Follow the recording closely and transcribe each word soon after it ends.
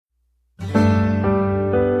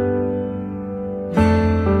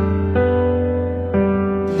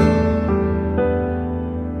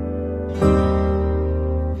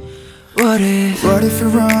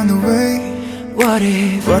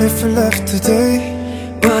What if we left today?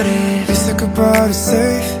 What if we said goodbye to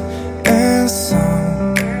safe and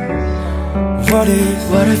sound? What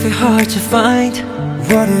if it's hard to find?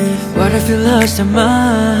 What if we lost our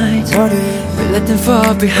minds? What if we let them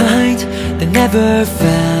fall behind? They never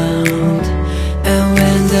found. And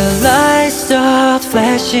when the lights start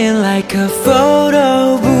flashing like a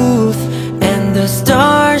photo booth, and the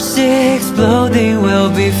stars exploding, will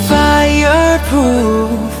be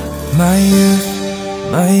fireproof.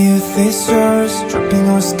 My youth is yours, dripping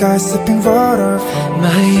on skies, sipping waterfall.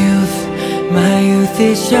 My youth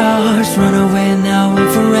is yours, run away now and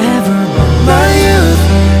forever.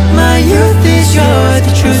 My youth is yours,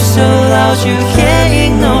 the truth so loud you can't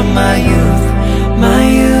ignore. My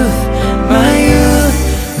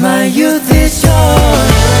youth is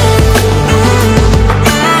yours.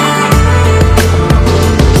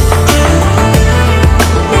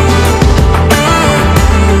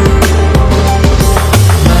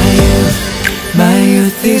 My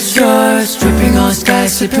youth is yours, dripping on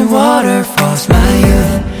skies, sipping waterfalls.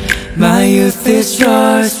 My youth is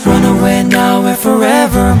yours, run away now and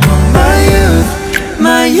forevermore.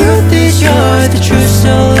 My youth is yours, the truth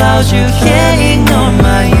so loud you can't ignore.